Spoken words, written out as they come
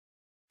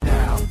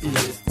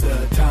It's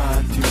the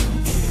time to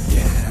get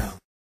down.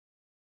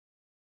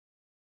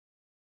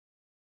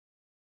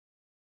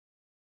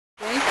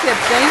 Thank you.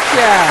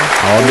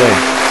 All day.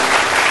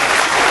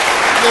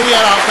 Then we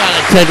had all kind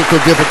of technical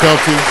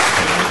difficulties.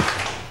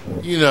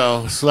 You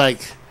know, it's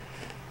like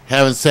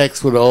having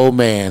sex with an old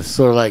man.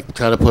 Sort of like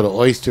trying to put an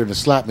oyster in a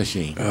slot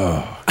machine.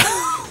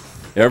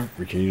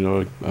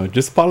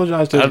 Just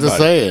apologize to I'm everybody. just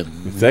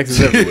saying. Sex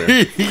is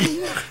everywhere.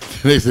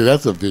 They said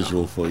that's a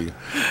visual for you.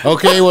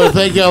 Okay, well,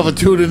 thank y'all for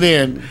tuning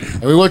in.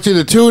 And we want you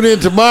to tune in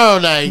tomorrow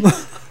night,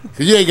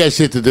 because you ain't got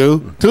shit to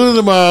do. Tune in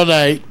tomorrow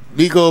night.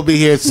 Nico will be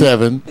here at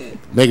 7,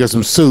 making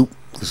some soup,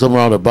 some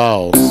around the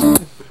balls.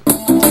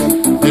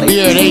 And be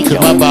here at 8, because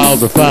my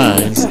balls are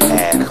fine.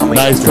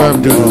 Nice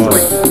firm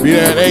dude. Be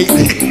there at 8.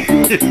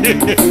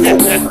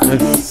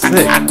 That's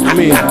sick. I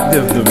mean,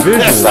 the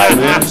visual,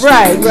 man.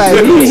 Right.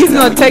 He's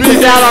going to take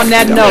us out on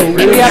that note.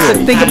 We have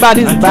to think about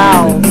his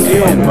bowels.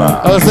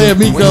 I was saying,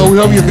 Miko, we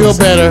hope you feel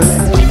better.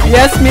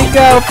 Yes,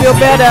 Miko, feel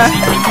better.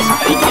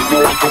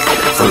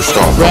 First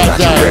off, I'm not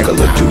your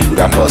regular dude.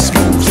 I bust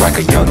moves like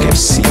a young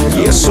MC.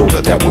 Yeah,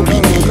 sorta, that would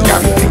be me.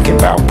 Got me thinking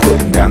about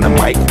putting down the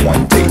mic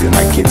one day. Then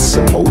I get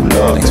some more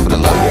love. Thanks for the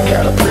love you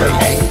gotta play.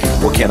 Hey,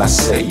 what can I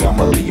say? I'm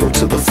a Leo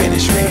to the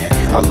finish, man.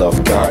 I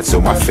love God,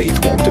 so my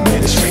faith won't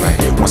diminish me.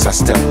 Once I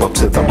step up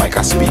to the mic,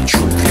 I speak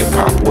truth.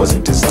 Hip-hop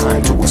wasn't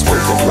designed to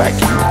expose the black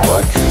youth,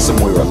 but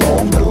somewhere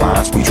along the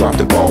lines, we dropped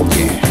the ball,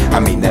 yeah. I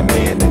mean that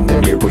man in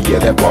the mirror, yeah,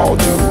 that ball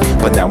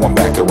dude. But now I'm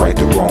back to right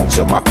the wrongs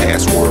of my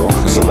past world.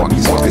 So let me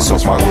walk this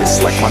off my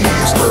list like my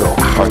name's Earl.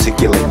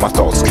 Articulate my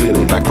thoughts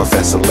clearly like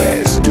Professor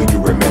Les. Do you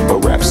remember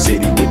Rap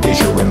City with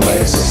Deja and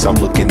Les? I'm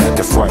looking at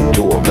the front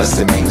door, bless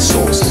the main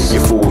source.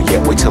 You're full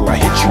yet, wait till I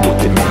hit you with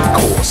the main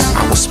course.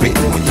 I was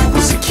spitting when you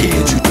was a kid.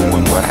 You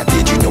doing what I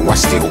did, you know I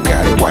still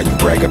got it. Why you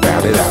brag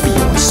about it? I be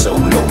on the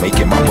solo,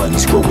 making my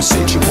money's grow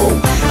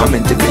residual. I'm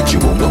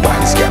individual,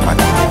 nobody's got my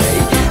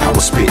DNA. I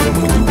was spitting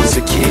when you was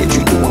a kid.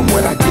 You doing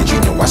what I did, you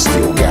know I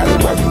still got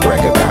it. Why you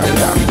brag about it?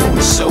 I be on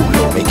the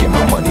solo, making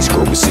my money's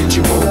grow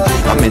residual.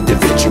 I'm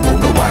individual,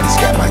 nobody's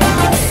got my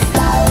DNA.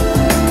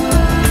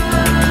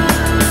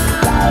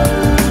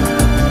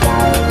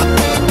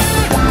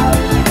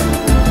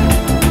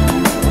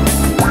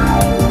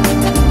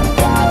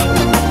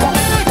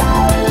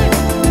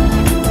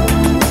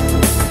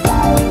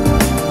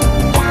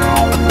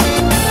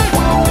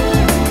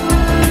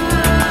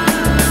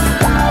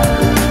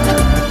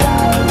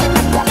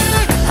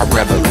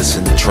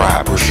 Listen to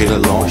Tribe or shit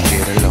alone.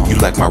 You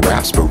like my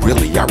raps, but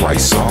really I write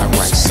songs.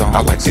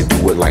 I like to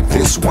do it like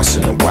this once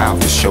in a while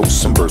to show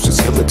some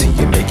versatility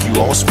and make you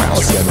all smile.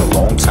 It's been a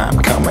long time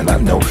coming, I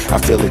know, I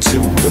feel it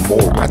too. The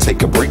more I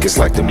take a break, it's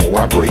like the more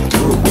I break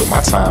through. With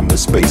my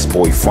timeless bass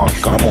boy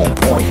funk, I'm on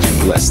point.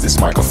 You bless this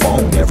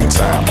microphone every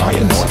time I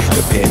anoint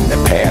the pen, the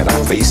pad.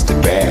 I face the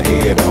bad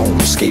head on.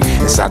 Escape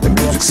inside the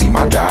music, see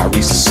my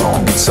diary's a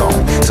song. It's on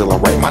till I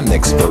write my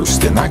next verse,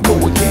 then I go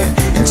again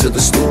into the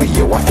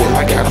studio. I feel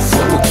I gotta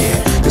flow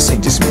again. This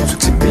ain't just music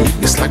to me,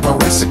 it's like my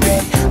recipe.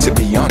 To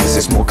be honest,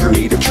 it's more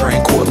creative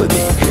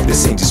tranquility.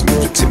 This ain't just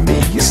music to me,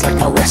 it's like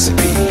my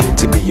recipe.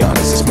 To be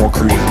honest, it's more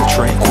creative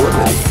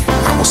tranquility.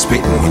 I was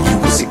spitting when you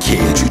was a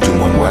kid. You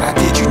doing what I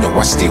did, you know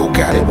I still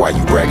got it. Why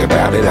you brag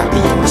about it? I be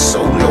on the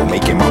solo,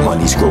 making my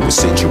money's grow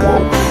residual.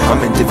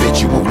 I'm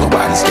individual,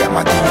 nobody's got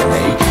my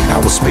DNA.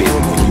 I was spitting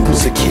when you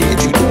was a kid.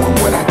 You doing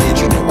what I did,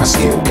 you know I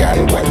still got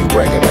it. Why you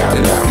brag about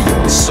it? I be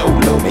on the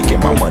solo, making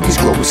my money's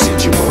grow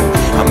residual.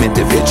 I'm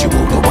individual,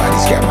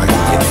 nobody's got my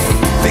DNA.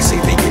 They say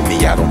they get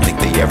me, I don't think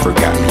they ever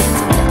got me.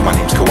 My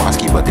name's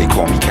Kowalski, but they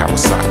call me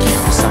Kawasaki.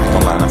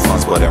 Online I'm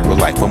funds, but in real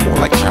life I'm more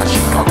like Chachi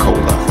or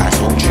Cola. I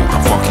told you,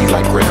 I'm funky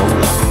like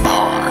granola.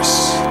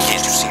 Bars,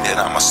 can't you see that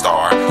I'm a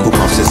star? Who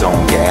pumps his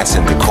own gas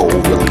in the cold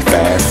really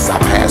fast? I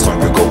pass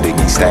on your gold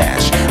digging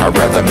stash. I'd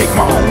rather make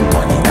my own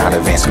money, not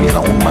advance me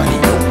loan money.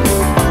 No.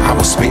 I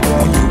was spitting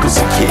when you was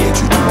a kid.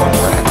 You doing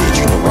what I did,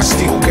 you know I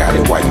still got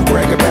it. Why you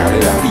brag about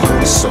it? I be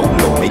on the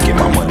solo, making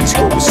my money's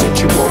grow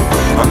residual.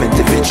 I'm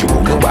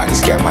individual,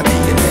 nobody's got my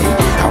DNA.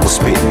 I was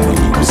spitting when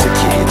you was a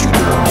kid. You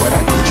doing